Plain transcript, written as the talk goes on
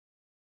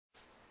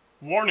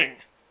Warning: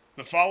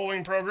 the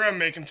following program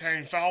may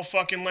contain foul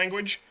fucking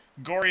language,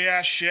 gory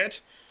ass shit,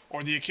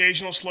 or the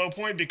occasional slow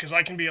point because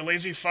I can be a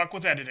lazy fuck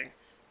with editing.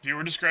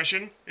 Viewer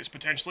discretion is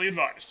potentially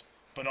advised,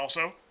 but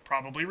also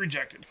probably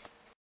rejected.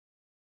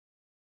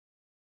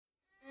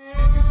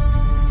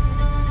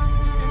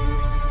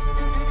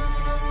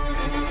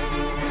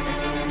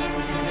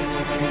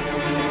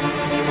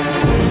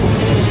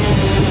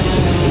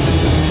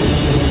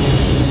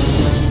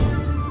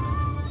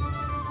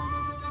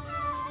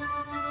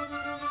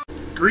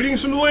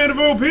 Greetings from the land of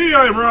OP,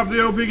 I am Rob the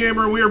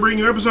OPGamer, and we are bringing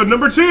you episode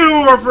number 2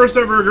 of our first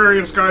ever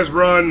Agrarian Skies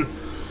run.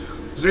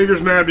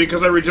 Xavier's mad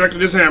because I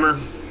rejected his hammer.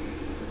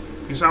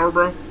 You sour,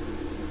 bro?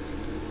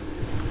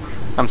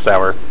 I'm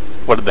sour.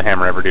 What did the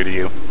hammer ever do to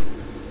you?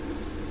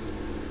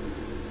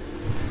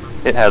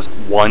 It has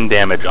 1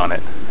 damage on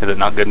it. Is it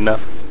not good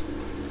enough?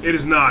 It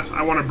is not.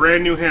 I want a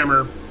brand new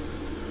hammer.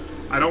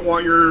 I don't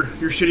want your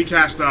shitty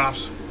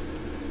cast-offs.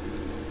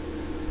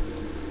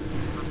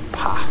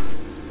 Pah.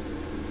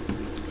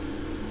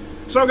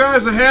 So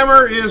guys, the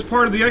hammer is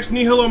part of the Ex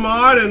Nihilo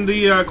mod, and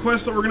the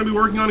quest that we're going to be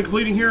working on and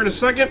completing here in a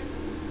second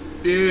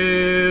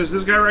is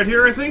this guy right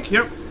here, I think.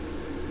 Yep.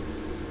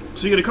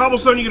 So you get a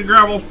cobblestone, you get a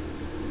gravel.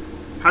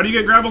 How do you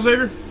get gravel,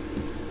 Xavier?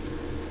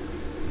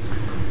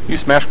 You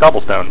smash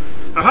cobblestone.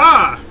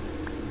 Aha!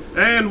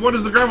 And what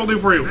does the gravel do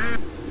for you?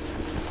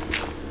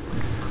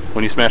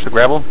 When you smash the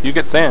gravel, you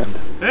get sand.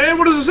 And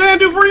what does the sand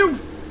do for you?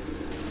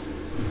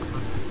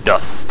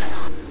 Dust.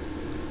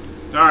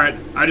 Alright,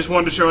 I just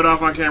wanted to show it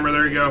off on camera.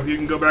 There you go. You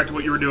can go back to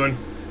what you were doing.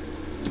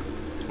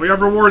 We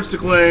have rewards to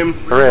claim.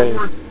 Hooray.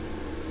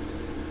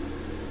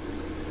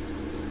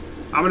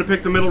 I'm going to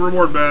pick the middle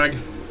reward bag,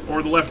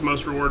 or the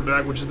leftmost reward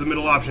bag, which is the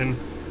middle option.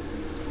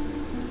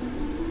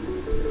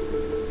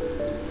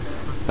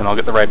 Then I'll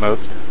get the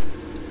rightmost.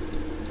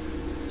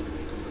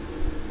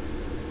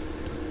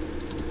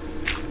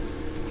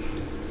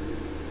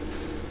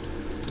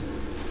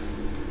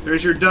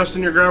 There's your dust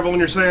and your gravel and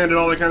your sand and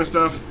all that kind of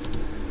stuff.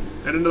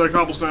 Head into their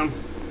cobblestone.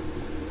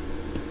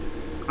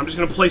 I'm just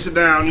going to place it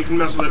down. You can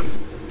mess with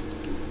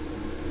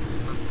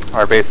it.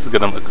 Our base is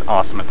going to look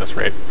awesome at this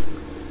rate.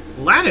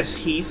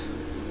 Lattice heath?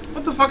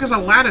 What the fuck is a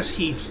lattice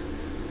heath?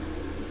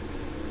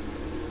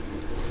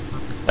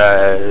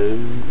 I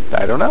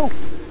don't know.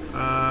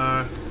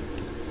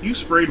 You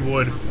sprayed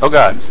wood. Oh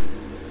god.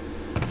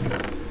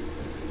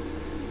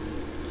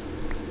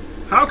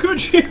 How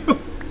could you?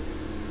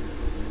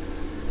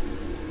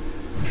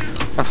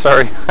 I'm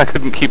sorry, I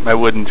couldn't keep my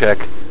wood in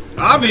check.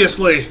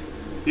 Obviously.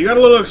 You got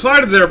a little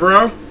excited there,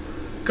 bro.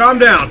 Calm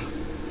down.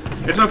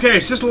 It's okay,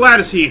 it's just a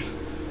lattice heath.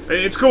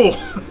 It's cool.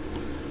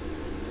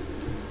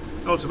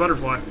 Oh, it's a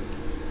butterfly.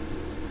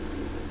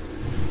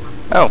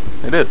 Oh,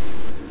 it is.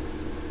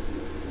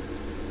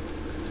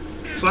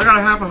 So I got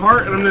a half a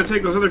heart, and I'm going to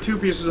take those other 2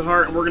 pieces of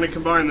heart, and we're going to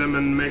combine them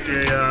and make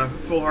a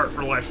full heart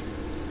for life.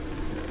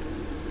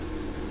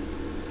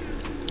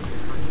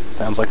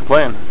 Sounds like a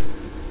plan.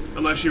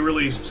 Unless you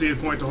really see a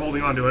point to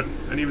holding on to it.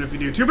 And even if you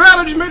do, too bad,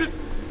 I just made it!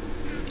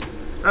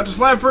 That's a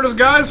slab furnace,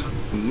 guys!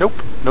 Nope,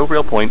 no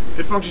real point.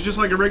 It functions just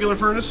like a regular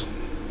furnace,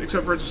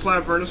 except for it's a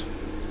slab furnace.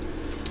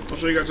 I'll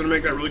show you guys how to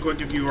make that really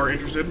quick if you are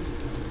interested.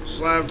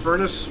 Slab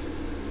furnace.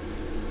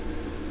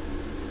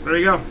 There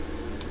you go.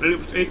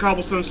 8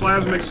 cobblestone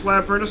slabs make a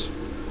slab furnace,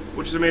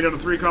 which is made out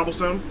of 3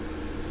 cobblestone.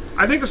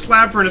 I think the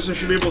slab furnaces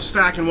should be able to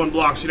stack in 1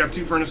 block, so you'd have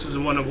 2 furnaces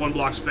in 1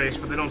 block space,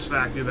 but they don't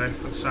stack, do they?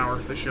 That's sour.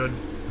 They should.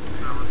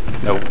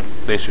 Nope,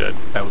 they should.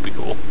 That would be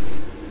cool.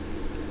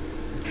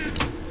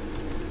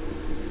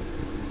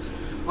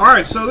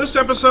 Alright, so this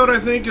episode, I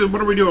think,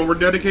 what are we doing? We're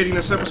dedicating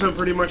this episode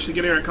pretty much to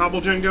getting our cobble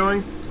gen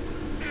going,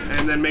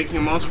 and then making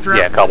a monster trap?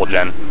 Yeah, cobble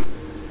gen.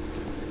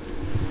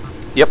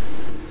 Yep.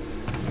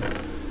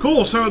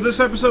 Cool, so this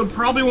episode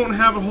probably won't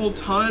have a whole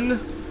ton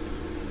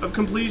of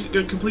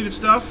completed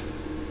stuff,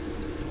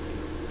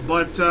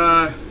 but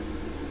there'll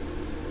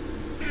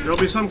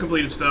be some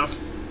completed stuff.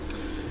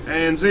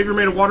 And Xavier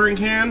made a watering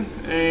can,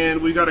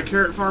 and we got a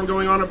carrot farm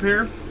going on up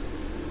here.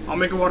 I'll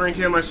make a watering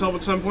can myself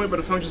at some point, but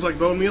it functions like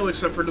bone meal,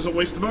 except for it doesn't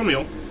waste the bone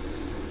meal.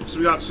 So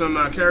we got some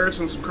carrots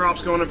and some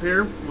crops going up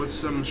here, with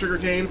some sugar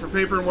cane for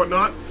paper and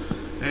whatnot.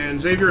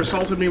 And Xavier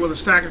assaulted me with a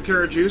stack of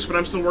carrot juice, but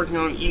I'm still working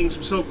on eating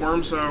some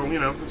silkworm, so, you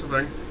know, that's a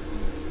thing.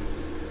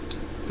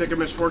 Pick of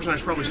misfortune, I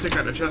should probably stick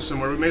that in a chest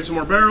somewhere. We made some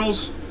more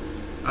barrels.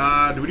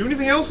 Did we do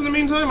anything else in the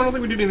meantime? I don't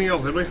think we did anything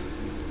else, did we?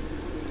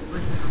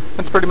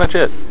 That's pretty much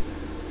it.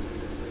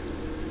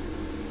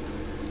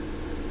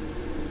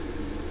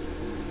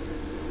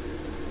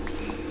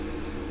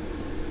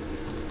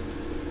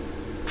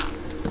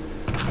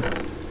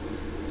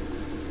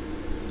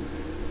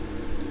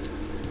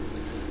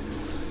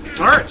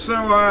 Alright,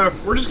 so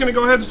we're just going to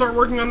go ahead and start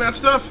working on that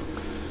stuff.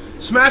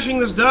 Smashing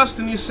this dust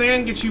and this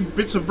sand gets you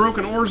bits of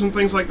broken ores and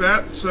things like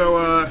that,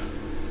 so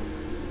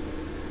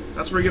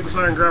that's where you get this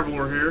iron gravel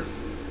ore here.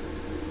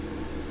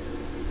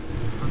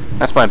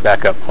 That's my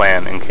backup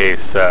plan in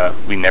case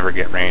we never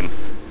get rain.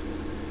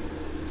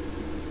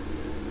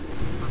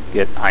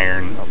 Get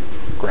iron,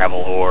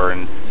 gravel ore,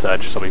 and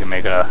such so we can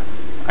make a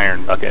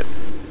iron bucket.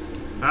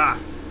 Ah.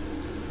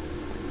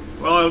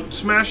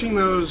 smashing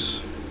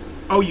those...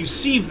 Oh, you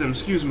sieve them,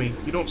 excuse me.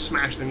 You don't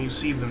smash them, you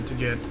sieve them to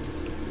get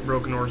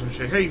broken ores and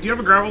shit. Hey, do you have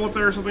a gravel up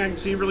there or something I can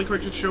see really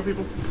quick just to show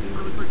people?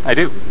 I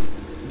do.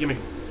 Gimme.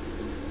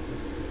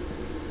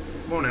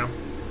 Whoa now.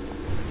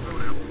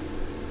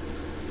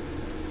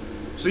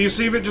 So you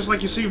sieve it just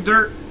like you sieve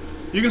dirt.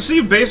 You can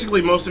sieve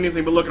basically most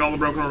anything, but look at all the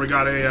broken ore. We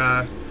got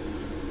a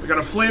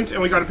flint,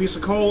 and we got a piece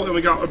of coal, and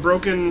we got a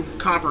broken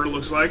copper, it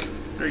looks like.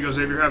 There you go,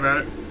 Xavier, have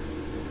at it.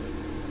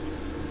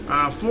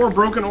 4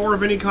 broken ore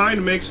of any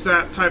kind makes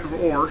that type of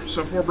ore.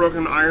 So 4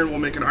 broken iron will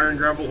make an iron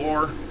gravel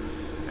ore.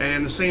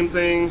 And the same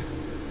thing,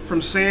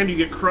 from sand you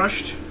get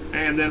crushed,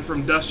 and then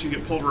from dust you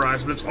get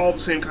pulverized, but it's all the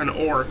same kind of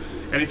ore.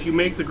 And if you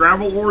make the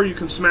gravel ore, you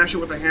can smash it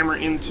with a hammer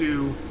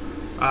into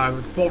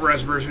the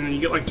pulverized version, and you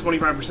get like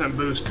 25%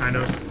 boost, kind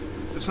of.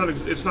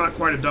 It's not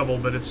quite a double,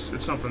 but it's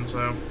something,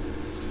 so...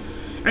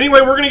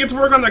 Anyway, we're going to get to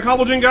work on that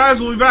cobble gen, guys.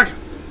 We'll be back.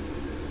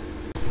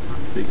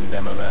 Speaking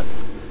demo that.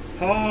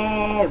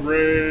 Ha,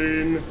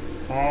 rain.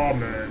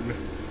 Amen.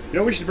 You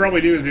know what we should probably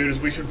do, dude, is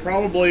we should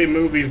probably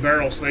move these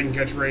barrels so they can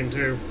catch rain,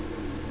 too,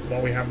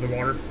 while we have the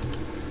water.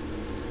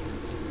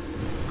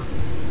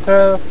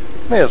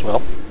 May as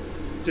well.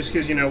 Just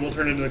because, you know, we'll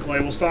turn into the clay.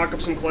 We'll stock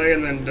up some clay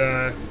and then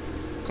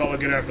call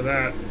it good after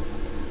that.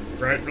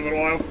 Right, for a little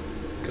while?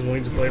 Because we'll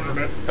need some clay for a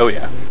bit. Oh,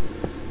 yeah.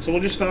 So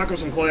we'll just stock up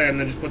some clay and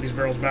then just put these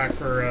barrels back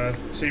for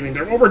saving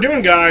dirt. What we're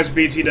doing, guys,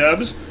 BT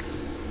dubs,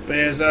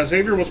 is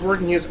Xavier was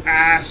working his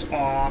ass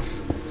off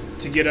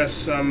to get us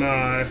some...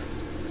 I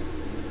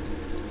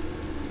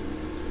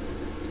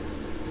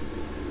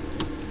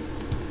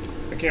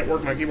can't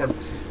work my keyboard.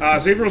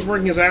 Xavier was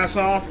working his ass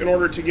off in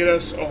order to get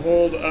us a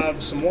hold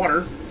of some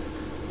water.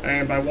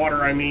 And by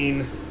water, I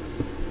mean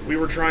we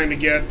were trying to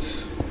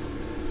get...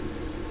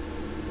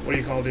 What do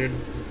you call it, dude?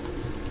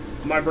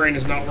 My brain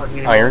is not working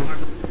anymore. Iron.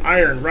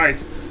 Iron,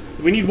 right.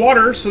 We need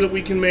water so that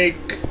we can make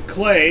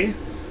clay,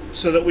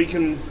 so that we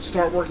can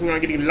start working on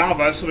getting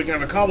lava so we can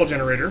have a cobble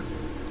generator.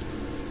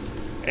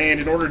 And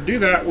in order to do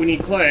that, we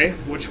need clay,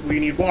 which we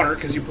need water,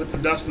 because you put the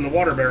dust in the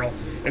water barrel.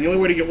 And the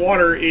only way to get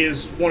water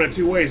is one of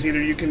two ways.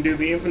 Either you can do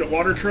the infinite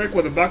water trick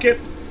with a bucket,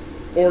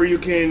 or you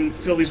can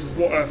fill these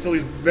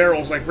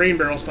barrels like rain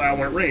barrel style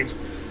when it rains.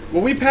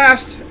 Well, we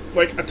passed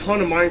like a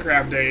ton of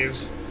Minecraft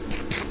days,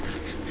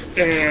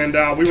 and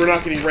we were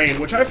not getting rain,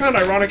 which I found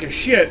ironic as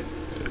shit,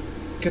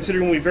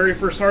 considering when we very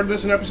first started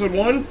this in episode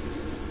 1,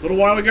 a little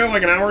while ago,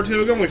 like an hour or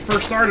two ago, when we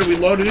first started, we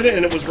loaded it,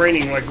 and it was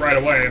raining like right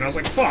away, and I was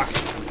like, fuck.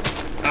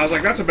 I was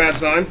like, that's a bad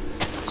sign.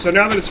 So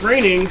now that it's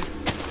raining,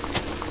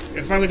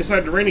 it finally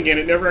decided to rain again.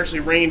 It never actually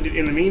rained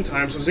in the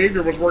meantime, so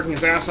Xavier was working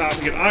his ass off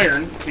to get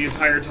iron the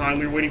entire time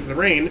we were waiting for the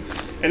rain,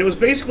 and it was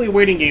basically a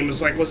waiting game. It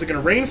was like, was it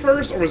going to rain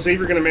first, or was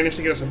Xavier going to manage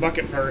to get us a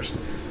bucket first?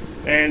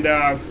 And,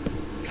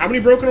 how many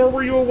broken ore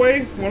were you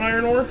away? One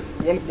iron ore?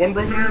 One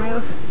broken iron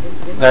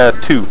ore?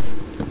 2.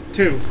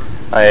 2.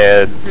 I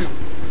had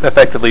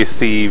effectively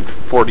sieved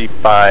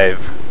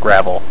 45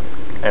 gravel,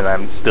 and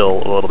I'm still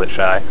a little bit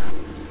shy.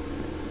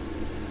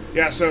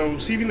 Yeah, so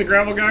sieving the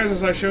gravel, guys,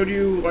 as I showed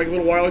you like a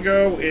little while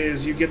ago,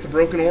 is you get the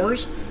broken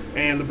ores,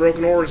 and the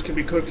broken ores can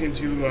be cooked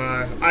into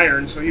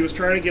iron. So he was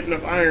trying to get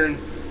enough iron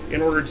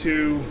in order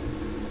to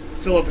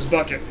fill up his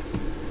bucket.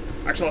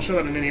 Actually, I'll show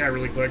that in NEI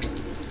really quick.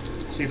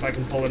 See if I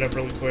can pull it up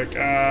really quick.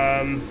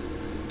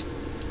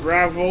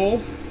 Gravel.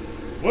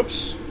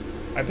 Whoops.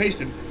 I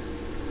pasted.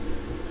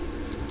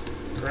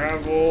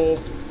 Gravel.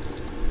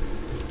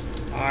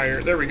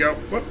 Iron. There we go.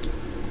 Whoop.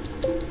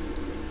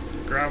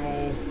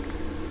 Gravel.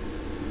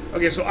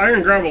 Okay, so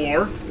iron gravel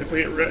ore. If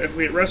we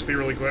hit recipe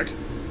really quick.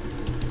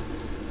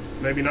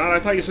 Maybe not. I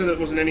thought you said it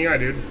was an NEI,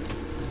 dude.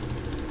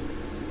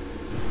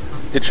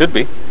 It should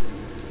be.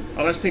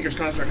 Oh, that's Tinker's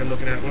Construct I'm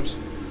looking at. Whoops.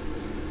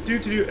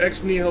 Do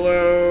ex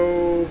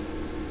nihilo.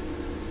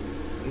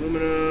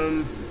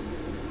 Aluminum.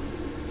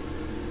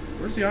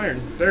 Where's the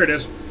iron? There it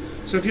is.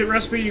 So if you hit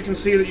recipe, you can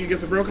see that you get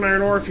the broken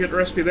iron ore. If you hit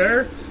recipe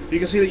there, you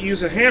can see that you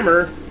use a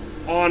hammer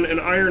on an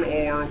iron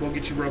ore will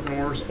get you broken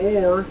ores.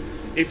 Or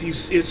if you,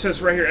 it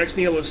says right here ex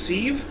nihilo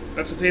sieve.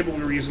 That's the table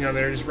we were using on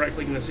there. Just right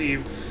clicking the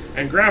sieve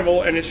and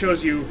gravel, and it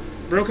shows you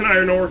broken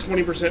iron ore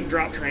 20%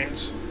 drop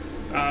trans.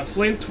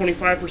 Flint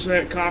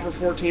 25%, copper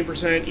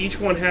 14%. Each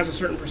one has a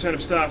certain percent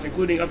of stuff,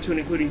 including up to and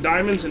including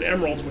diamonds and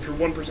emeralds, which are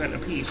 1%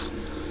 apiece.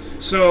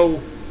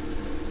 So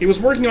he was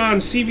working on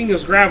sieving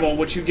this gravel,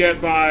 which you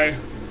get by,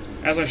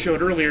 as I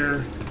showed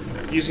earlier,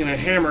 using a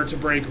hammer to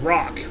break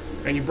rock.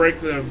 And you break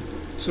the...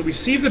 So we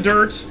sieve the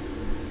dirt,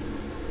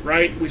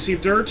 right? We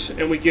sieve dirt,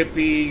 and we get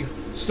the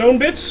stone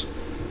bits,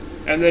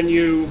 and then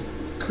you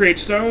create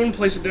stone,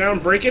 place it down,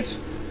 break it,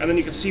 and then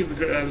you can sieve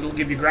the... it'll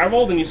give you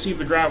gravel, then you sieve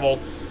the gravel.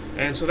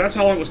 And so that's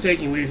how long it was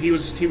taking. He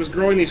was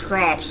growing these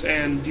crops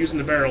and using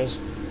the barrels.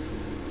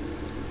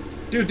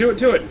 Dude, do it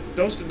to it.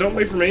 Don't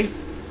wait for me.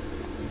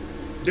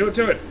 Do it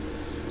to it.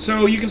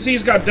 So you can see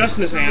he's got dust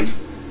in his hand.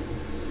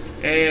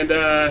 And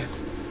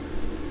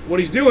what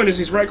he's doing is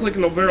he's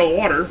right-clicking the barrel of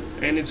water,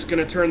 and it's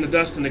going to turn the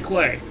dust into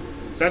clay.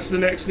 So that's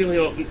the ex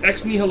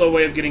nihilo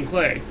way of getting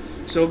clay.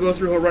 So he'll go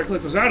through, he'll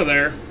right-click those out of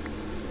there,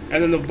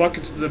 and then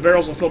the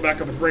barrels will fill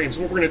back up with rain.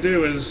 So what we're going to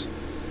do is,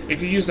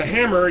 if you use the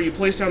hammer, you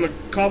place down the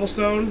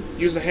cobblestone,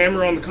 use the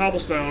hammer on the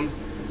cobblestone.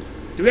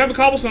 Do we have a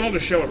cobblestone? I'll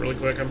just show it really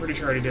quick. I'm pretty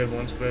sure I already did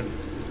once, but...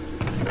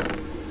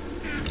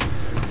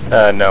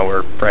 no,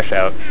 we're fresh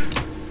out.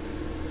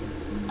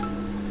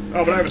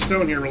 Oh, but I have a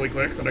stone here really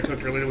quick that I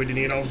cooked earlier that we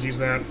didn't eat. I'll just use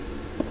that.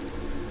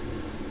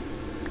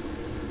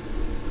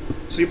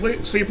 So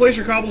you place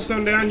your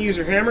cobblestone down, you use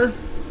your hammer.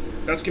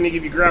 That's going to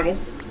give you gravel.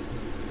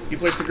 You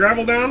place the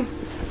gravel down,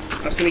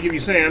 that's going to give you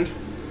sand.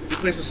 You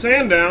place the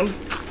sand down,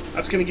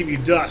 that's going to give you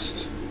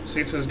dust.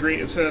 See, it says green.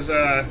 It says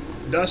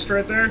dust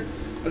right there.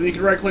 And then you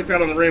can right-click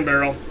that on the rain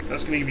barrel.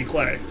 That's going to give you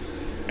clay.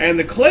 And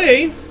the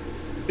clay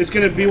is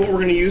going to be what we're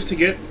going to use to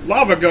get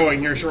lava going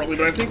here shortly.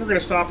 But I think we're going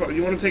to stop.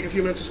 You want to take a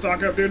few minutes to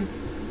stock up, dude?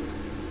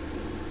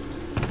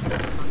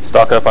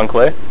 Stock up on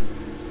clay?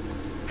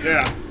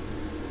 Yeah.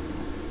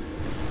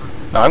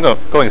 No, I'm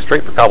going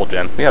straight for cobble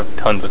gen. We have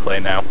tons of clay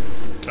now.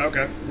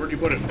 Okay. Where'd you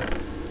put it?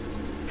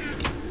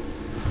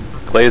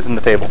 Clay is in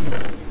the table.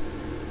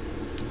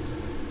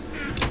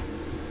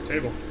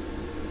 Table.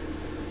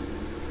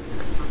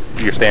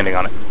 You're standing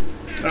on it.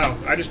 Oh,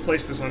 I just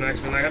placed this on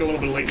accident. I had a little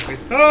bit of latency.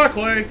 Ah,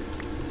 clay!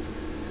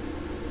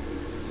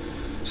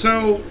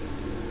 So,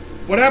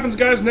 what happens,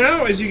 guys,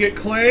 now is you get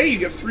clay. You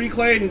get 3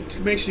 clay, and it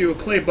makes you a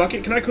clay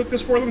bucket. Can I cook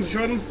this for them to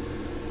show them?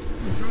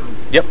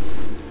 Yep.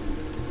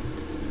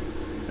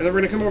 And then we're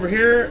going to come over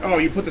here. Oh,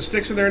 you put the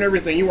sticks in there and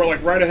everything. You are,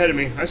 like, right ahead of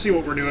me. I see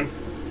what we're doing.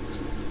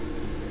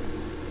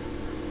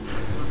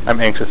 I'm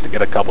anxious to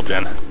get a cobble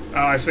gen. Oh,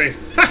 I see.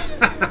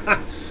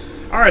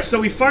 Alright, so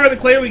we fire the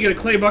clay, we get a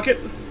clay bucket.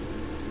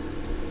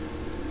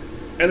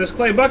 And this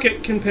clay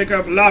bucket can pick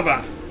up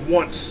lava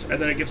once,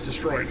 and then it gets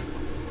destroyed.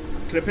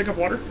 Can it pick up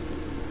water?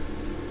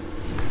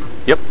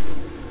 Yep.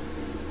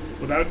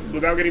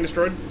 Without getting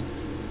destroyed?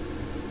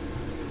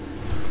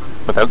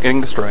 Without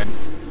getting destroyed.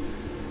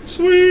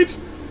 Sweet!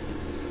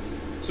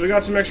 So we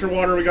got some extra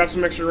water, we got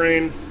some extra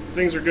rain.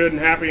 Things are good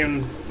and happy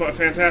and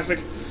fantastic.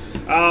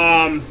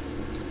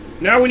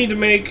 Now we need to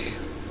make...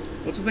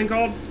 What's the thing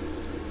called?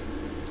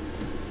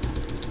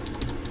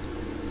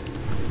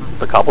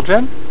 The cobble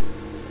gen?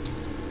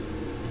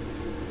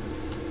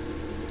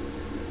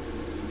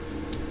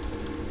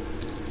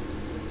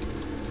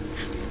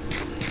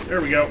 There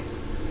we go.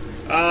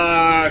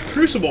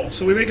 Crucible.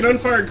 So we make an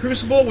unfired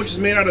crucible, which is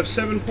made out of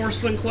 7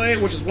 porcelain clay,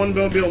 which is 1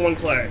 bone meal, 1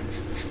 clay.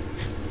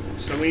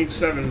 So we need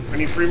 7. I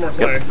need 3 more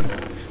clay.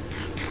 Yep.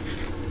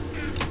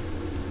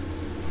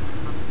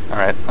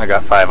 Alright, I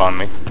got 5 on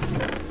me.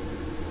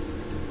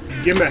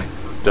 Gimme.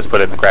 Just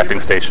put it in the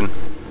crafting station.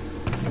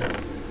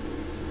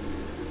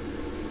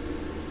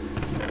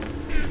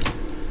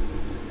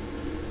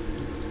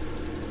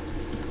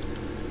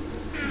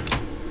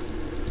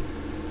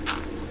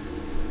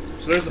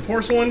 So there's the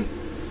porcelain,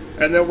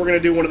 and then we're going to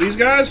do one of these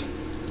guys,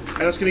 and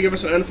that's going to give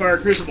us an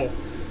unfired crucible.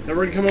 Then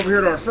we're going to come over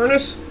here to our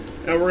furnace,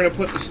 and we're going to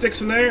put the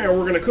sticks in there, and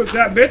we're going to cook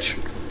that bitch.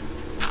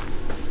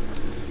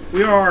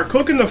 We are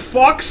cooking the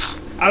fucks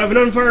out of an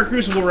unfired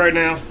crucible right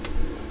now.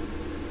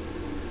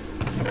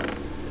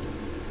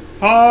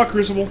 Ah,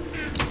 crucible.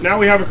 Now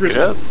we have a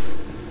crucible. Yes.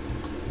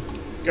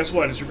 Guess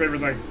what? It's your favorite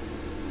thing.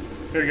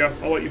 Here you go.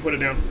 I'll let you put it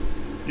down.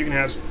 You can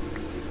has.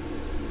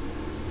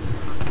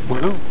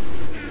 Woohoo.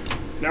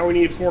 Now we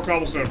need 4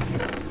 cobblestone.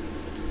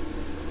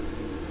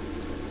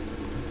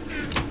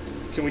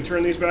 Can we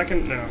turn these back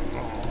in? No.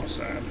 Oh,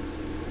 sad.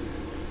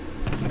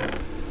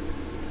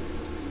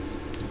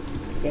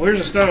 Well, here's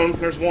a stone.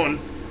 There's 1.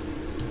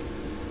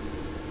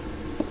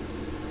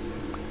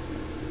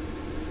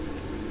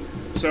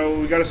 So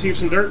we gotta sieve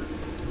some dirt.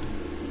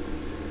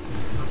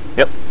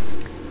 Yep.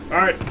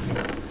 Alright.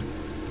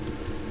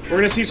 We're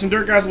gonna sieve some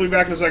dirt, guys. We'll be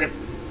back in a second.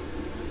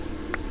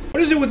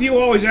 What is it with you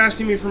always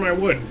asking me for my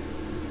wood?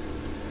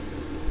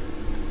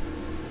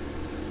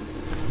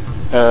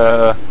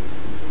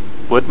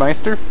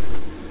 Woodmeister?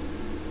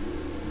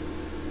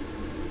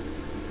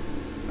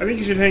 I think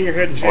you should hang your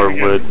head and shave Or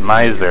again. wood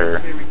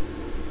miser?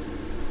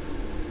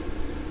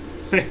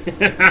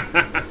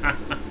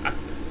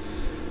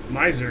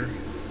 Miser?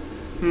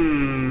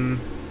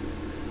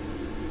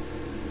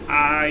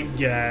 I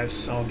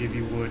guess I'll give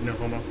you wood, no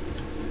homo.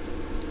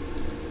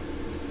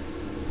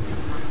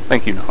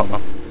 Thank you, no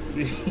homo.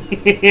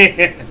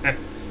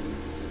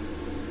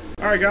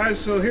 Alright guys,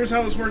 so here's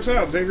how this works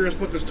out. Xavier has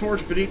put this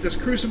torch beneath this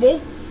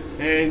crucible,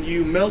 and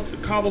you melt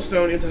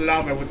cobblestone into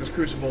lava with this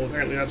crucible.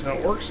 Apparently that's how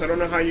it works. I don't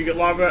know how you get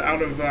lava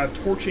out of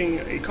torching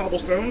a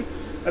cobblestone.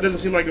 That doesn't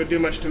seem like it would do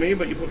much to me,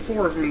 but you put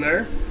 4 of them in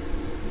there.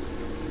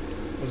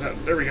 What was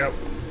that? There we go.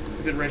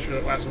 I did register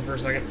that last one for a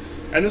second.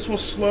 And this will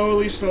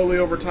slowly,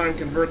 over time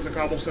convert the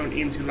cobblestone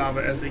into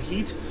lava as the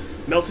heat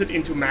melts it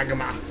into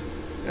magma.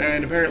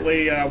 And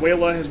apparently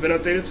Wayla has been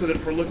updated so that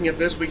if we're looking at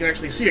this, we can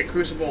actually see it.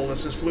 Crucible.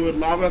 This is fluid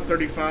lava,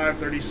 35,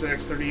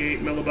 36, 38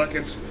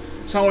 millibuckets.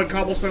 Solid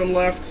cobblestone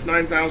left,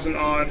 9,000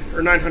 odd,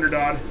 or 900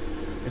 odd.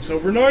 It's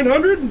over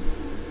 900!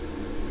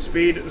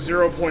 Speed,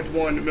 0.1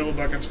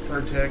 millibuckets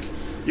per tick.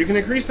 You can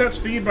increase that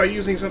speed by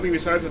using something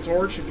besides a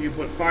torch. If you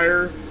put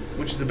fire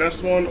which is the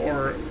best one,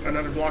 or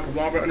another block of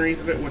lava underneath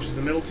of it, which is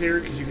the middle tier,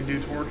 because you can do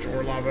torch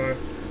or lava.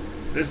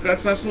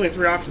 That's only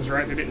 3 options,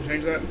 right? They didn't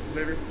change that,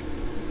 Xavier?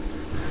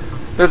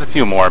 There's a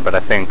few more, but I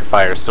think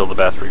fire is still the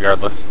best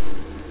regardless.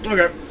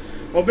 Okay.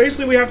 Well,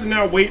 basically we have to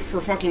now wait for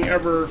fucking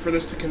ever for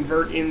this to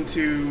convert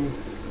into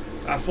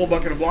a full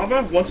bucket of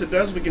lava. Once it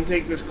does, we can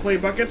take this clay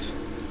bucket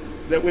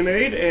that we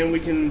made, and we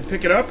can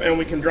pick it up, and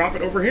we can drop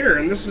it over here.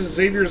 And this is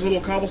Xavier's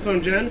little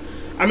cobblestone gen.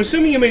 I'm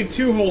assuming you made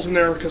 2 holes in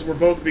there because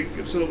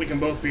so that we can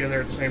both be in there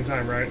at the same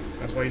time, right?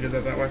 That's why you did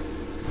that way?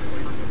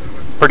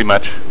 Pretty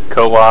much.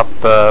 Co-op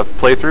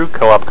playthrough,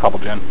 co-op cobble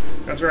gen.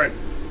 That's right.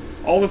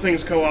 All the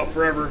things co-op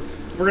forever.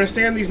 We're going to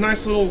stand these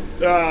nice little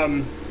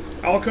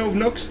alcove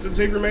nooks that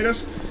Xavier made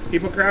us. He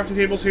put crafting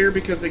tables here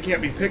because they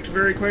can't be picked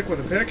very quick with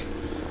a pick.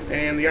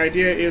 And the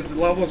idea is the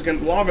lava is going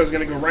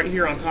to go right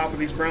here on top of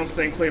these brown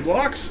stained clay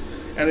blocks,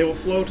 and they will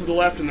flow to the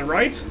left and the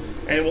right,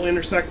 and it will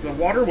intersect the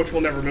water, which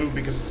will never move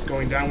because it's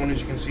going down one,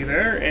 as you can see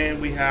there,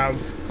 and we have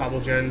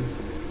Cobblegen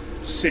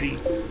City.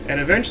 And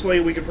eventually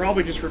we could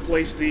probably just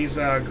replace these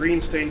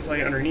green stained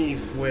clay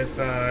underneath with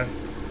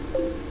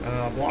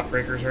block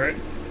breakers, right?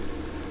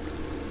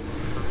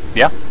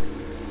 Yeah.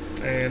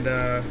 And,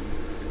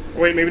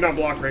 wait, maybe not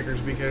block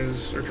breakers,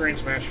 or train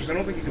smashers. I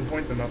don't think you can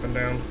point them up and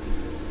down.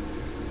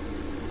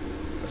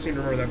 I seem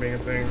to remember that being a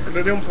thing. Or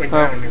they don't point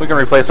down anymore. We can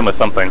replace them with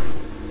something.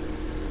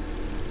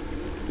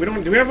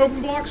 Do we have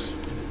open blocks?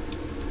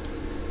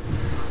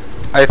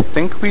 I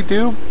think we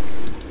do.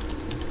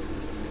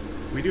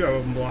 We do have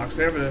open blocks.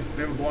 They have a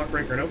block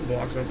breaker and open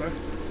blocks, don't they?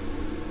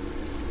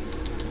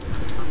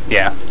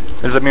 Yeah.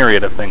 There's a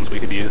myriad of things we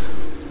could use.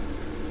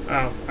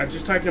 Oh, I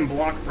just typed in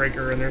block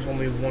breaker, and there's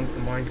only one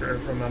from Mine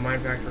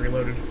Factory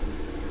Reloaded,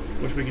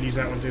 which we could use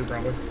that one too,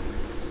 probably.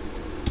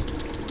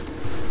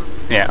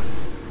 Yeah.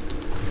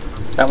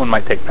 That one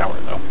might take power,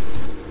 though.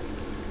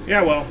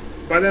 Yeah, well,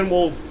 by then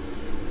we'll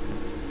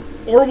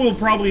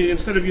probably,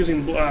 instead of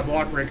using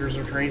block breakers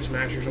or train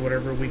smashers or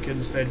whatever, we could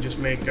instead just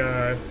make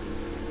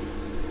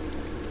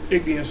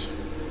igneous,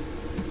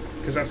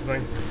 because that's the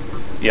thing.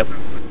 Yep.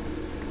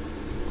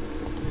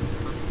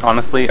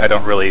 Honestly, I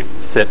don't really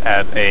sit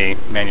at a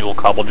manual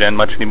cobble gen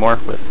much anymore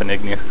with an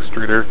igneous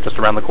extruder just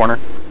around the corner.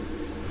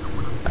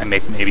 I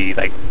make maybe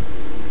like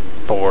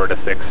 4 to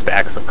 6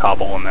 stacks of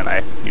cobble, and then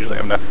I usually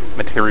have enough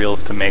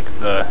materials to make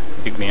the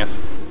igneous.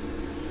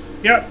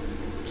 Yep.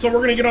 So we're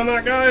gonna get on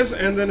that, guys,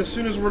 and then as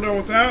soon as we're done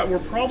with that, we're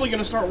probably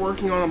gonna start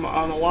working on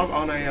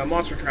a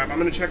monster trap. I'm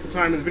gonna check the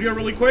time in the video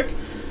really quick,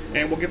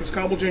 and we'll get this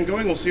cobble gen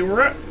going. We'll see where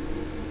we're at.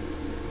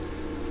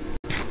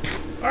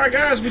 Alright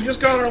guys, we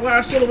just got our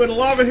last little bit of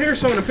lava here,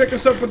 so I'm going to pick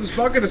this up with this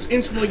bucket that's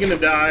instantly going to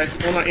die.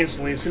 Well, not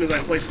instantly, as soon as I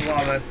place the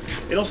lava.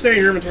 It'll stay in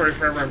your inventory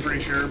forever, I'm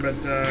pretty sure,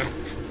 but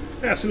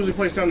yeah, as soon as we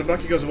place down the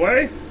bucket, it goes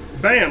away.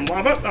 Bam,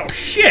 lava. Oh,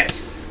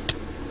 shit!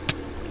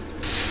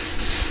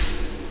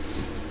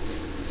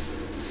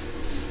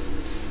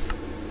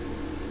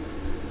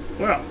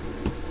 Well.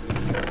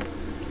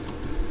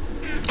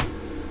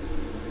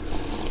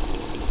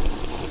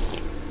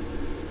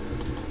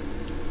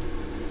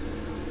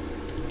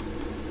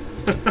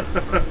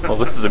 Well,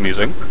 this is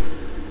amusing.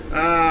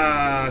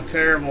 Ah,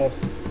 terrible.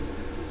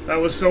 That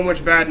was so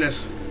much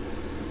badness.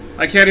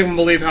 I can't even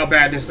believe how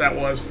badness that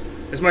was.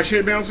 Is my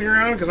shit bouncing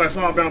around? Because I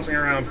saw it bouncing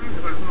around.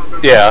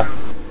 Yeah.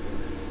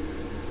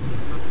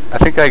 I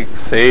think I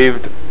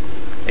saved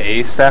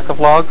a stack of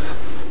logs.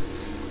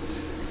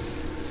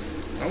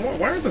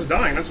 Why aren't those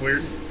dying? That's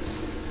weird.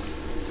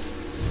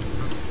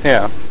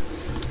 Yeah.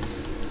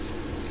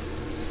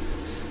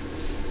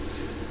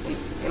 I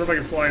wonder if I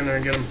can fly in there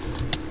and get them.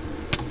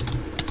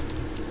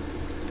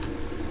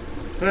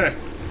 Hey.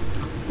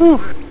 Whew.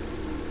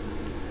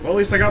 Well, at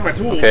least I got my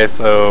tools. Okay,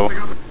 so...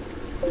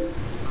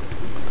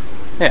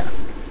 yeah.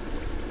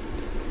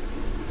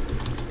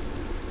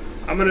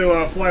 I'm going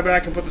to fly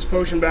back and put this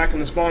potion back in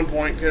the spawn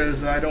point,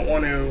 because I don't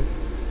want to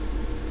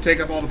take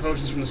up all the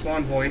potions from the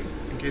spawn point,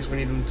 in case we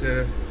need them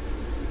to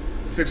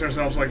fix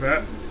ourselves like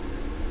that.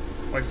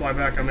 Like fly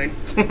back, I mean.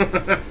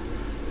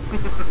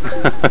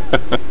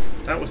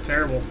 That was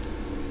terrible.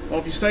 Well,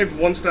 if you saved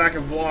 1 stack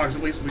of logs,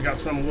 at least we got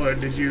some wood.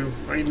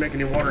 I need to make a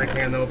new watering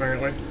can, though,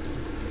 apparently.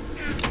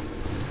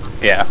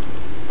 Yeah.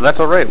 But that's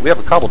alright, we have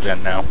a cobble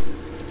gen now.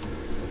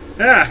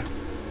 Yeah.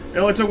 It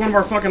only took one of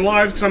our fucking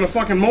lives because I'm a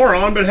fucking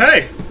moron, but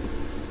hey!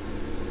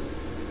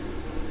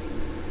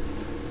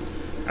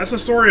 That's the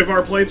story of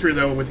our playthrough,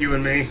 though, with you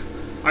and me.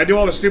 I do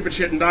all the stupid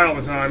shit and die all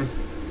the time.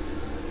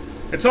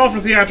 It's all for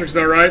theatrics,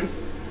 though, right?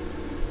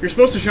 You're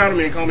supposed to shout at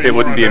me and call me a moron. It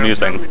wouldn't be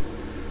amusing.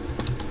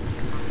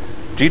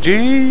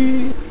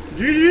 GG!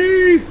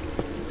 GG!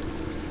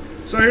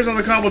 So here's how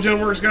the cobble gen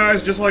works,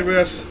 guys, just like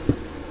this.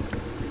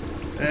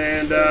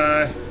 And,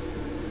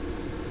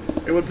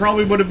 it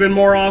would have been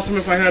more awesome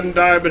if I hadn't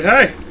died, but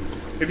hey!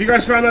 If you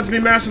guys found that to be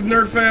a massive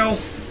nerd fail,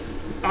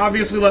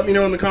 obviously let me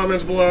know in the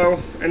comments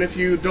below. And if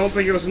you don't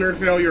think it was a nerd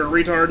fail, you're a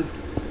retard.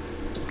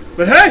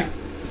 But hey!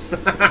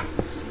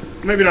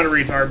 Maybe not a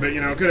retard, but,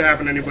 you know, it could have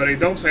happened to anybody.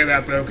 Don't say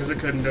that, though, because it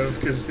couldn't have,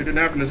 because it didn't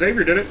happen to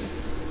Xavier, did it?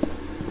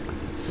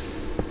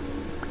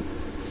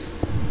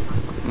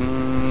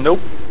 Nope.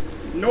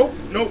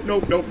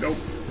 nope, nope, nope.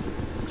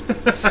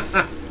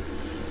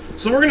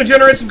 So we're going to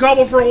generate some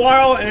cobble for a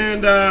while,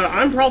 and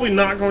I'm probably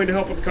not going to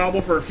help with the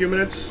cobble for a few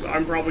minutes.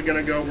 I'm probably going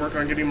to go work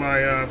on getting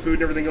my food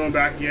and everything going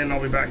back again.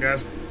 I'll be back,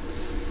 guys.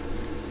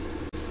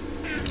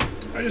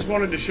 I just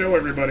wanted to show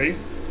everybody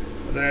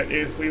that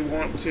if we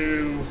want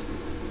to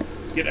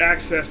get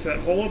access to that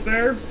hole up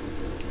there,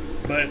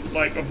 but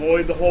like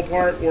avoid the whole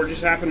part or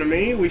just happen to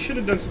me, we should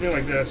have done something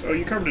like this. Oh,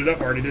 you covered it up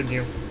already, didn't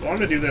you? Well, I'm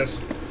going to do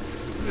this.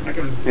 I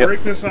can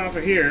break this off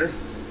of here,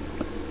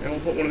 and we'll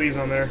put one of these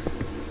on there.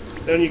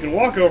 Then you can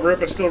walk over it,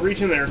 but still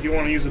reach in there if you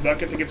want to use a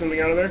bucket to get something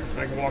out of there.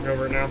 I can walk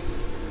over it now.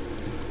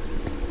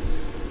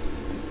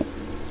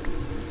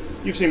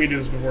 You've seen me do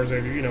this before,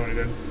 Xavier. You know what I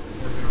did.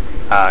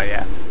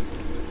 Yeah.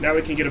 Now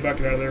we can get a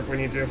bucket out of there if we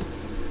need to.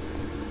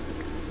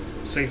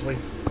 Safely.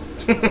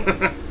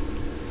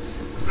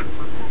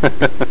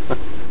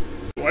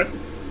 What?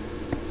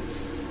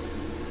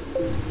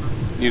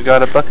 You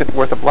got a bucket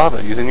worth of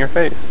lava using your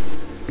face.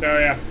 Oh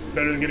yeah,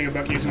 better than getting a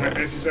bucket using my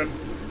face, you said?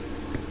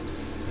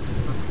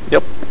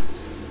 Yep.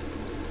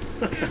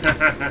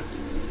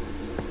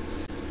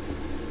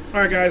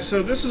 Alright guys,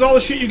 so this is all the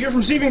shit you get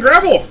from sieving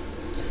gravel.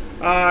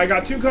 I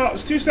got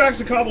two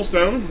stacks of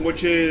cobblestone,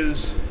 which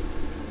is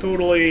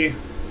totally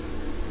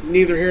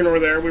neither here nor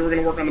there. We were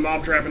going to work on the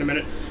mob trap in a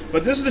minute.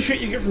 But this is the shit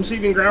you get from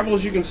sieving gravel.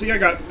 As you can see, I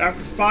got,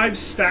 after 5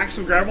 stacks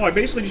of gravel, I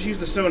basically just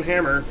used a stone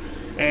hammer,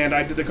 and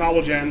I did the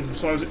cobble gen,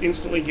 so I was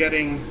instantly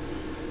getting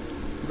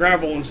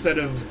gravel instead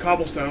of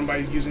cobblestone by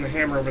using the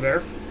hammer over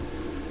there.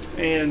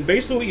 And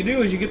basically what you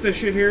do is you get this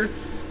shit here.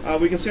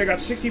 We can see I got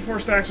 64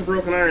 stacks of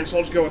broken iron, so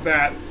I'll just go with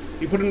that.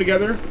 You put them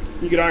together,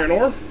 you get iron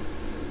ore,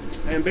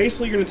 and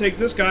basically you're going to take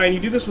this guy, and you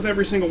do this with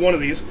every single one of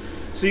these.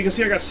 So you can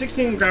see I got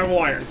 16 gravel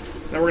iron.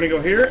 Now we're going to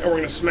go here, and we're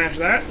going to smash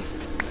that,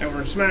 and we're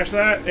going to smash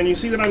that, and you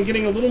see that I'm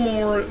getting a little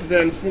more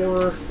than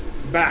 4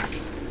 back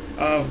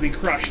of the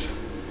crushed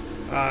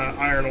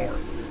iron ore.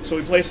 So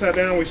we place that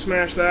down, we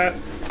smash that,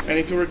 and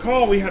if you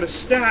recall, we had a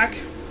stack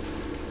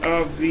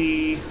of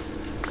the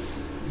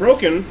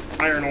broken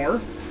iron ore,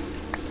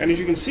 and as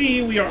you can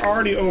see, we are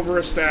already over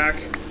a stack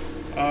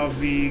of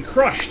the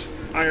crushed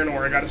iron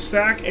ore. I got a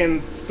stack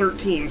and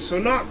 13, so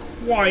not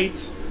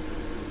quite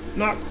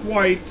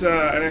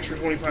an extra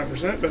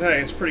 25%, but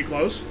hey, it's pretty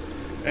close.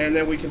 And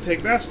then we can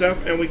take that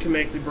stuff and we can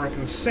make the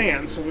broken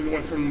sand. So we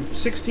went from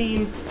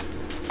 16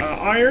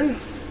 iron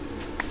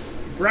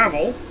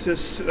gravel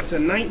to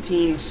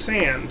 19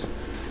 sand,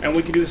 and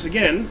we can do this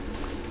again.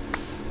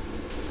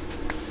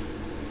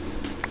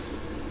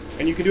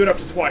 And you can do it up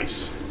to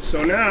twice.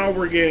 So now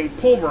we're getting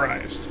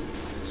pulverized.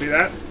 See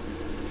that?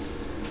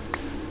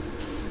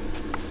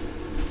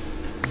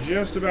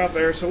 Just about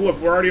there. So look,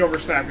 we're already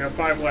overstacked. We have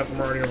 5 left and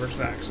we're already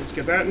overstacked. So let's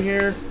get that in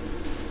here,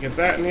 get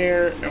that in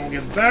here, and we'll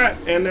get that,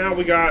 and now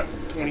we got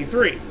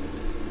 23.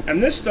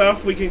 And this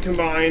stuff we can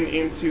combine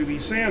into the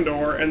sand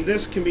ore, and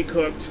this can be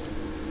cooked.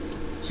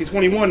 See,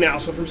 21 now.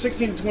 So from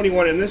 16 to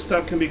 21, and this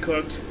stuff can be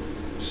cooked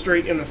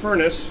straight in the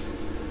furnace.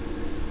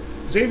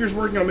 Xavier's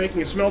working on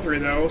making a smeltery,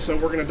 though, so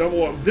we're going to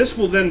double up. This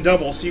will then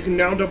double, so you can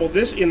now double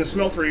this in the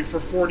smeltery for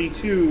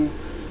 42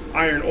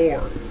 iron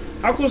ore.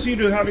 How close are you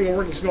to having a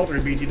working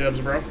smeltery, BT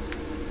Dubs, bro?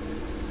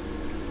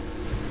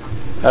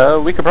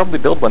 We could probably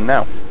build one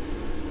now.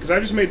 Because I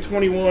just made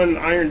 21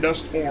 iron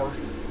dust ore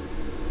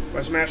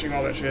by smashing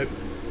all that shit.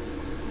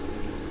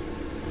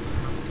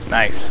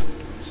 Nice.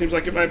 Seems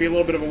like it might be a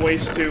little bit of a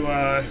waste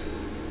to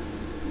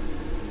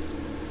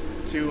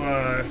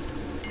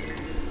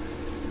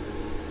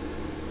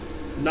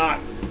not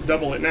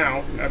double it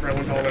now, after I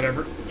went all that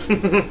effort.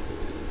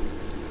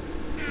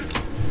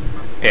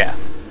 Yeah.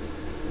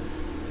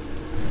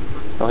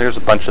 Well, here's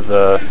a bunch of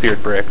the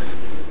seared bricks.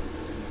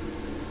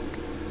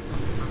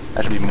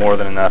 That should be more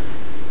than enough.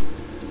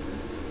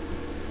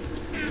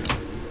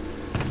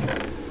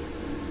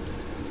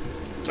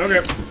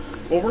 Okay.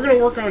 Well, we're going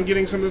to work on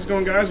getting some of this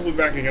going, guys. We'll be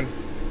back again.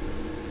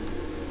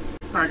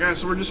 Alright, guys,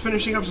 so we're just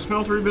finishing up some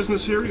smeltery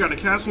business here. We got a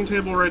casting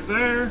table right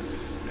there,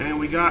 and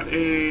we got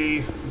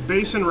a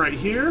basin right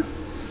here.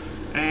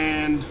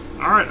 And,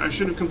 alright, I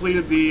should have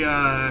completed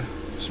the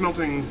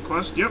smelting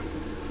quest. Yep.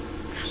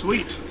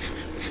 Sweet.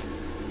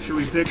 Should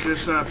we pick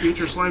this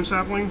peach or slime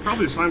sapling?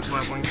 Probably the slime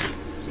sapling.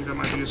 I think that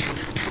might be useful.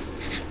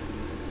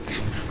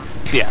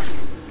 Yeah.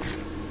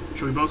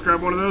 Should we both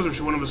grab one of those, or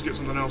should one of us get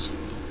something else?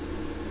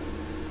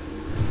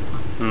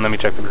 Let me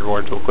check the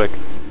rewards real quick.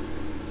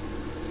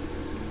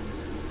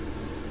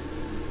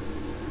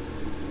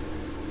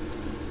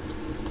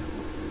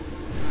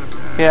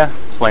 Okay. Yeah,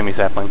 slimy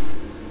sapling.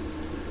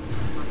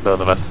 Both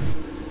of us.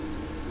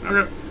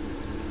 Okay.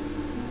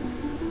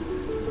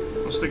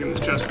 I'll stick it in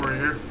this chest for you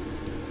here.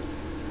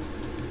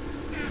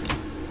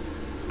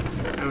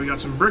 And we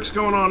got some bricks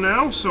going on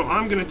now, so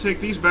I'm going to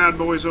take these bad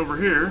boys over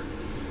here.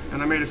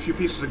 And I made a few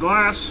pieces of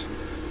glass,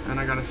 and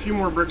I got a few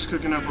more bricks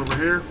cooking up over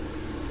here.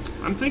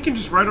 I'm thinking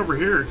just right over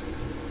here.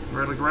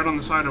 Right, like right on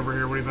the side over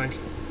here. What do you think?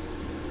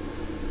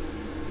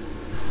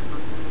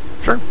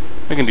 Sure,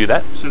 we can do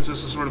that. Since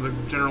this is sort of the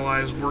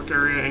generalized work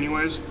area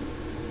anyways.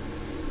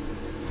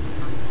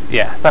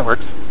 Yeah, that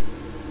works.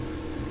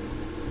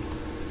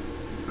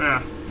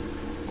 Yeah.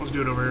 Let's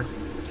do it over here.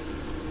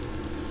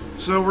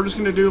 So we're just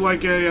going to do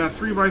like a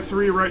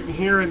 3x3 right in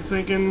here, I'm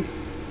thinking.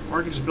 Or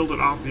I could just build it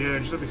off the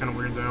edge. That'd be kind of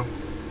weird, though.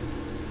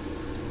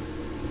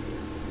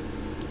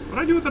 What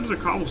did I do with that as a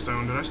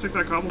cobblestone? Did I stick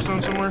that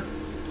cobblestone somewhere?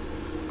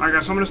 Alright,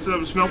 guys, so I'm going to set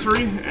up a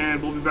smeltery,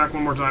 and we'll be back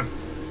one more time.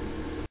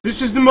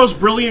 This is the most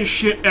brilliant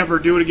shit ever.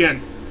 Do it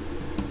again.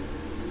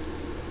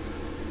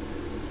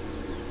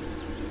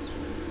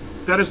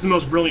 That is the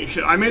most brilliant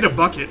shit. I made a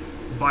bucket,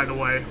 by the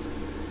way,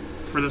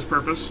 for this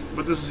purpose,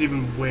 but this is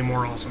even way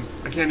more awesome.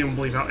 I can't even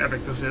believe how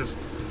epic this is.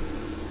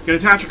 You can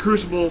attach a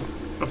crucible,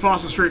 a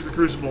faucet straight to the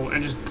crucible,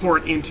 and just pour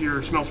it into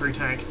your smeltery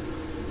tank.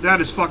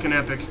 That is fucking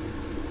epic.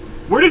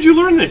 Where did you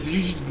learn this? Did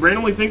you just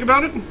randomly think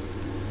about it?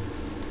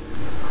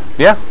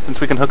 Yeah, since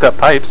we can hook up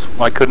pipes,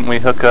 why couldn't we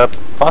hook up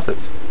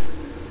faucets?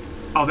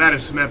 Oh, that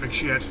is some epic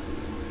shit.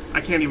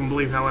 I can't even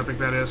believe how epic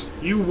that is.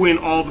 You win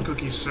all the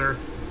cookies, sir.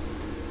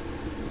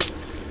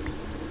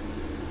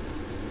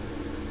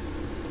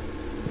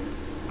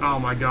 Oh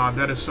my god,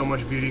 that is so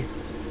much beauty.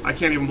 I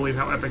can't even believe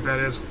how epic that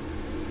is.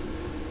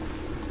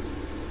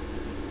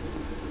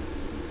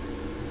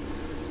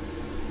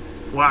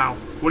 Wow.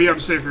 What do you have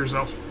to say for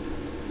yourself?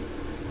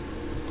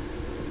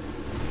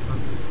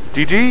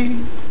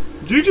 GG!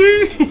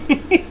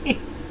 GG!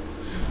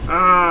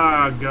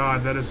 Ah,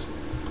 god, that is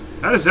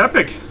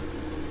epic.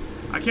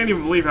 I can't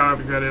even believe how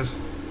epic that is.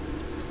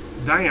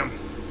 Damn.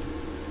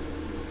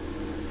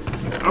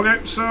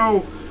 Okay,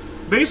 so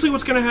basically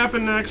what's going to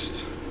happen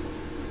next...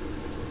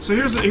 So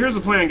here's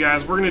the plan,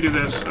 guys. We're going to do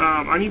this.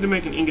 I need to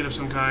make an ingot of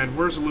some kind.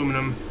 Where's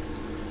aluminum?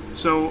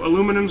 So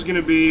aluminum's going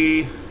to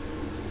be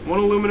 1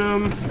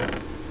 aluminum.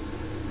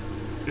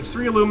 It's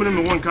 3 aluminum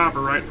and 1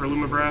 copper, right, for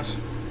alumibrass?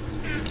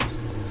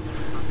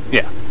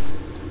 Yeah.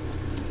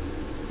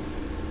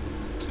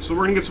 So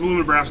we're going to get some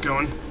alumibrass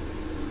going.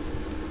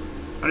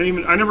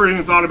 I never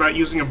even thought about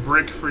using a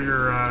brick for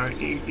your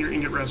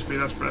ingot recipe.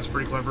 That's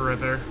pretty clever right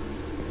there.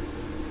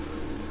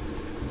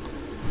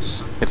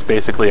 It's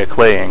basically a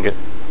clay ingot.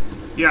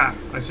 Yeah,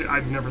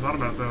 I'd never thought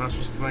about that. That's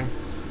just the thing.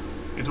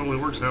 It totally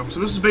works though.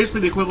 So this is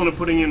basically the equivalent of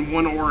putting in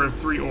 1 ore of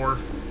 3 ore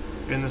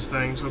in this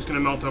thing. So it's going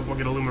to melt up. We'll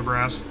get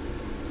alumibrass.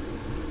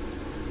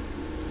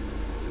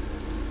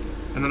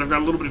 And then I've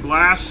got a little bit of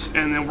glass,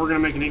 and then we're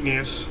going to make an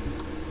igneous.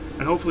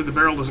 And hopefully the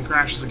barrel doesn't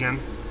crash us again.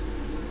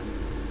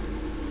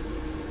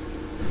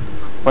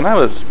 When I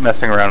was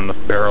messing around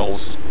with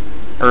barrels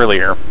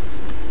earlier,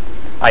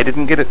 I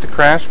didn't get it to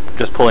crash,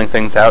 just pulling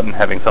things out and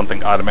having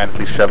something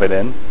automatically shove it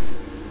in.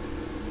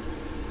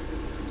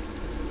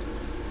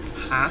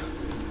 Huh?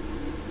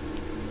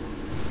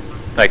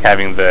 Like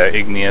having the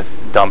igneous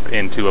dump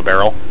into a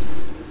barrel.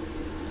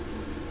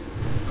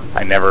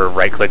 I never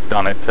right-clicked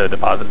on it to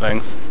deposit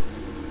things.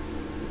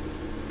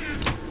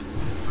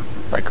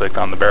 Right-clicked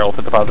on the barrel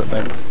to deposit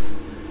things.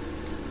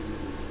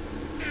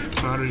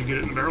 So how did you get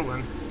it in the barrel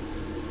then?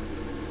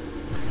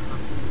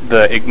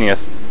 The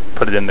igneous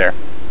put it in there.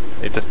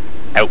 It just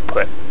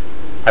output.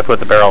 I put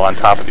the barrel on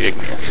top of the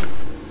igneous.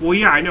 Well,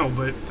 yeah, I know,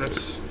 but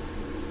that's...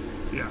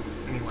 Yeah,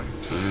 anyway.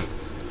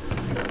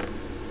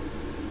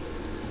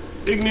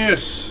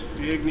 Igneous!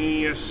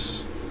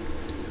 Igneous.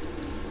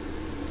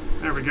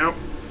 There we go.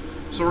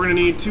 So we're going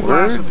to need 2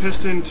 glass, a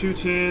piston, 2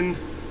 tin.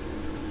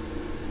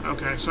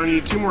 Okay, so I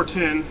need 2 more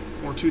tin,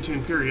 or 2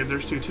 tin period.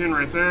 There's 2 tin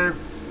right there.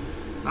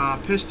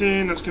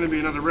 Piston, that's going to be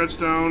another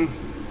redstone.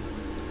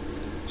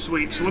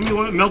 Sweet. So let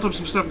me melt up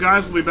some stuff,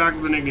 guys. We'll be back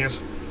with an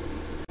igneous.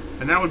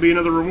 And that would be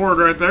another reward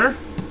right there.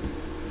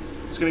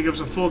 It's going to give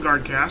us a full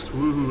guard cast.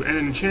 Woohoo. And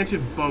an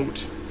enchanted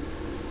boat.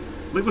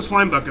 Liquid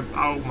slime bucket.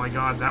 Oh my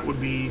god, that would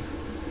be...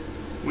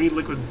 We need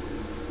liquid...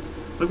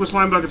 Liquid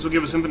slime buckets will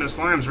give us infinite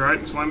slimes,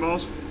 right? Slime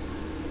balls?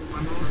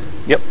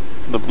 Yep,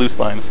 the blue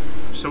slimes.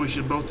 So we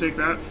should both take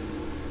that?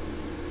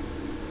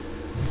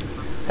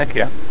 Heck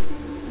yeah.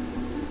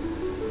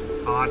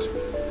 Hot.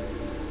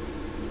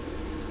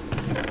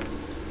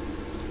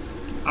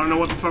 I don't know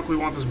what the fuck we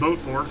want this boat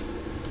for.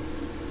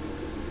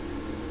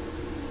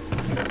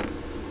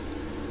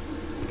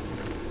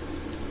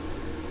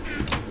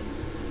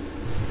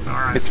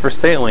 Alright. It's for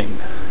sailing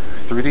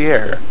through the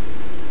air,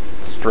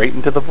 straight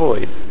into the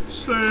void.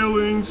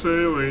 Sailing,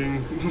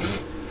 sailing.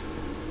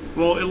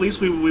 Well, at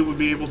least we would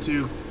be able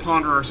to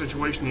ponder our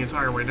situation the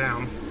entire way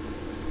down.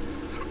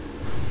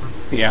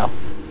 Yeah.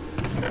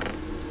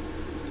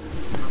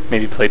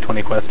 Maybe play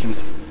 20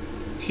 questions.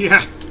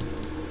 Yeah.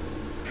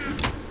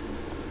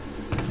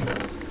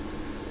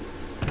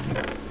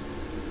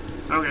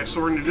 Okay,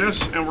 so we're going to do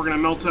this, and we're going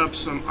to melt up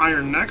some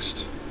iron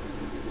next,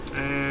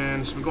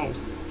 and some gold.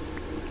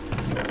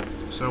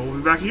 So we'll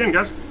be back again,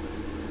 guys.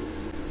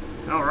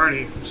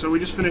 Alrighty, so we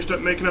just finished up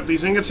making up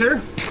these ingots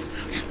here.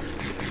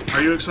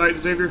 Are you excited,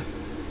 Xavier?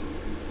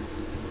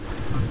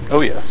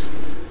 Oh yes.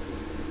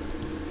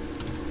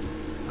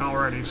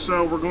 Alrighty,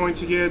 so we're going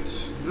to get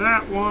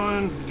that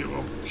one.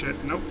 Oh,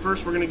 shit, nope.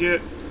 First we're going to get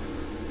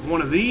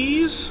one of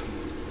these,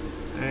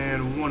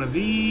 and one of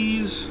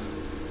these,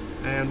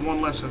 and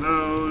one less of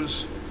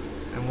those,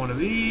 and one of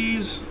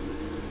these,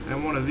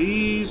 and one of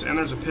these, and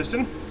there's a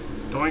piston.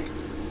 Doink.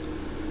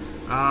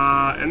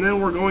 And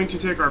then we're going to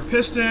take our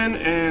piston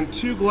and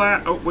 2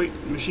 glass... Oh, wait,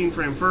 machine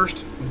frame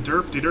first.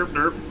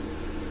 Derp.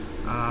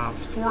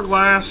 4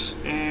 glass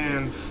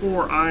and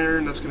 4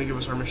 iron. That's going to give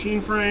us our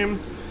machine frame.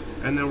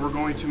 And then we're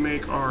going to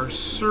make our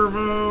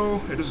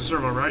servo. It is a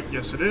servo, right?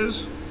 Yes, it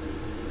is.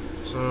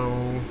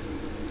 So,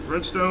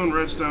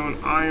 redstone,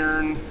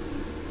 iron,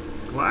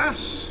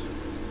 glass?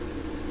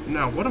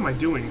 No, what am I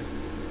doing?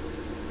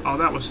 Oh,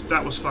 that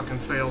was fucking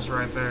fails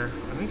right there.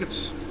 I think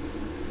it's...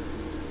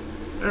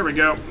 There we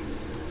go.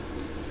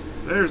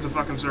 There's the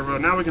fucking servo.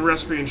 Now we can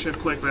recipe and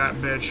shift-click that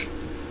bitch.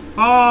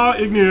 Ah,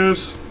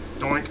 igneous.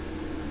 Doink.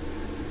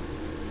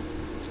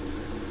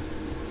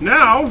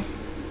 Now,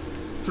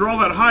 through all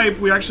that hype,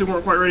 we actually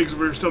weren't quite ready because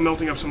we were still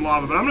melting up some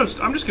lava. But I'm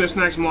just gonna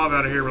snag some lava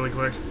out of here really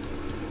quick.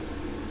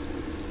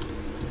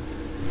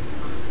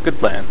 Good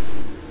plan.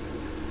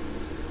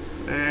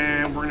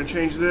 And we're gonna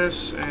change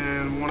this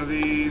and one of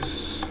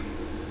these.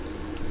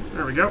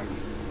 There we go.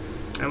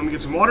 And let me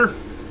get some water.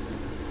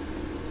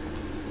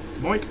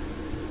 Boink.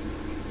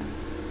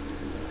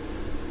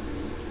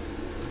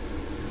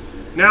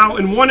 Now,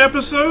 in one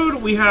episode,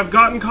 we have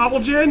gotten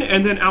Cobblegen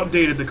and then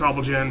outdated the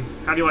Cobblegen.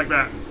 How do you like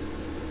that?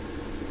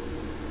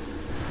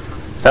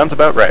 Sounds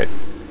about right.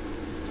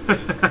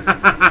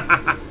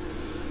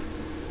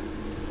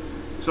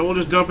 So we'll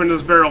just dump into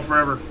this barrel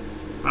forever.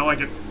 I like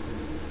it.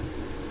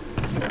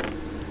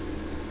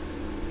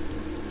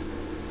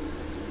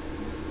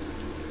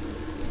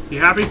 You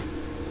happy?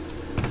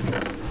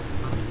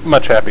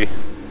 Much happy.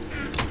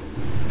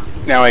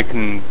 Now I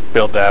can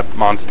build that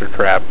monster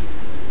trap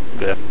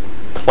with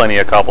plenty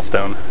of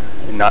cobblestone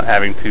and not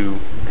having to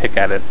pick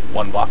at it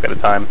 1 block at a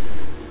time.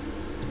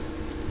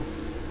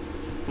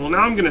 Well, now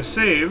I'm going to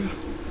save.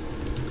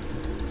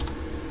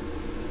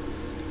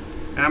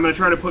 And I'm going to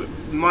try to put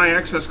my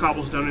excess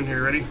cobblestone in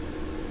here. Ready?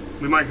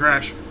 We might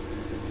crash.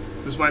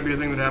 This might be a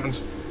thing that happens.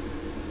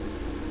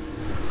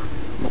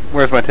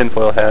 Where's my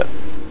tinfoil hat?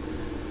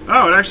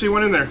 Oh, it actually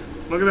went in there.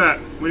 Look at that.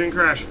 We didn't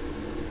crash.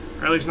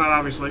 Or at least not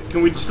obviously.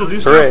 Can we still do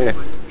stuff? Hooray.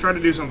 Try to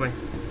do something.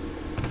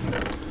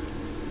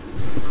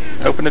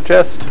 Open a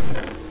chest.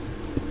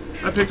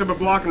 I picked up a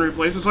block and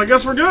replaced it, so I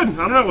guess we're good. I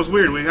don't know, it was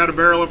weird. We had a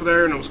barrel up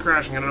there and it was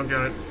crashing. I don't get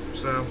it.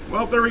 So,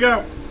 well, there we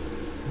go.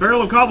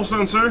 Barrel of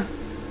cobblestone, sir.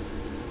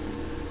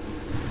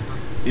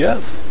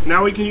 Yes.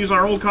 Now we can use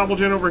our old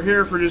Cobblegen over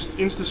here for just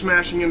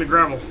insta-smashing into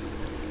gravel.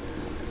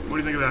 What do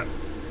you think of that?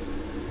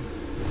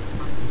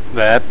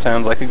 That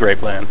sounds like a great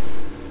plan.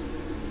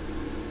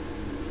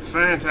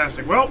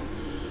 Fantastic. Well,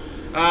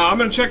 I'm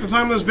going to check the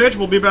time of this bitch.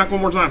 We'll be back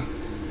one more time.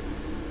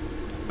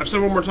 I've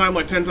said one more time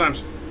like 10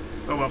 times.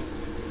 Oh well.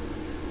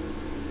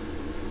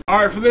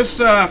 Alright, for this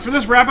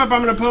wrap-up,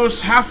 I'm going to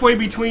post halfway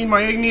between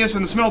my igneous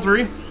and the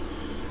smeltery.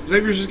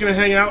 Xavier's just going to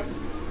hang out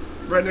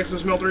right next to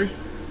the smeltery.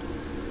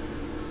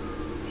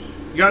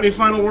 You got any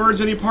final words,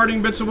 any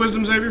parting bits of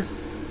wisdom, Xavier?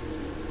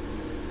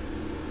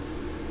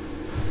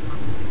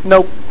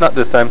 Nope, not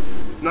this time.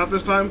 Not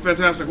this time?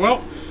 Fantastic.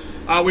 Well,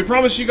 we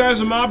promised you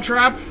guys a mob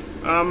trap.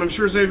 I'm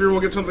sure Xavier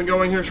will get something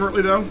going here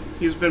shortly, though.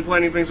 He's been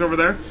planning things over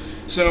there.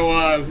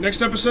 So,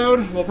 next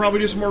episode, we'll probably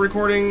do some more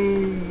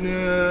recording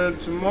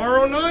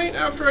tomorrow night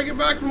after I get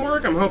back from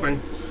work, I'm hoping.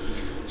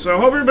 So,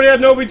 hope everybody had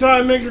an OP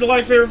time. Make sure to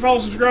like, favorite, follow,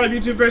 subscribe,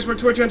 YouTube, Facebook,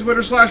 Twitch, and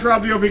Twitter /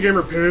 Rob the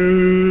OPGamer.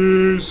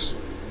 Peace!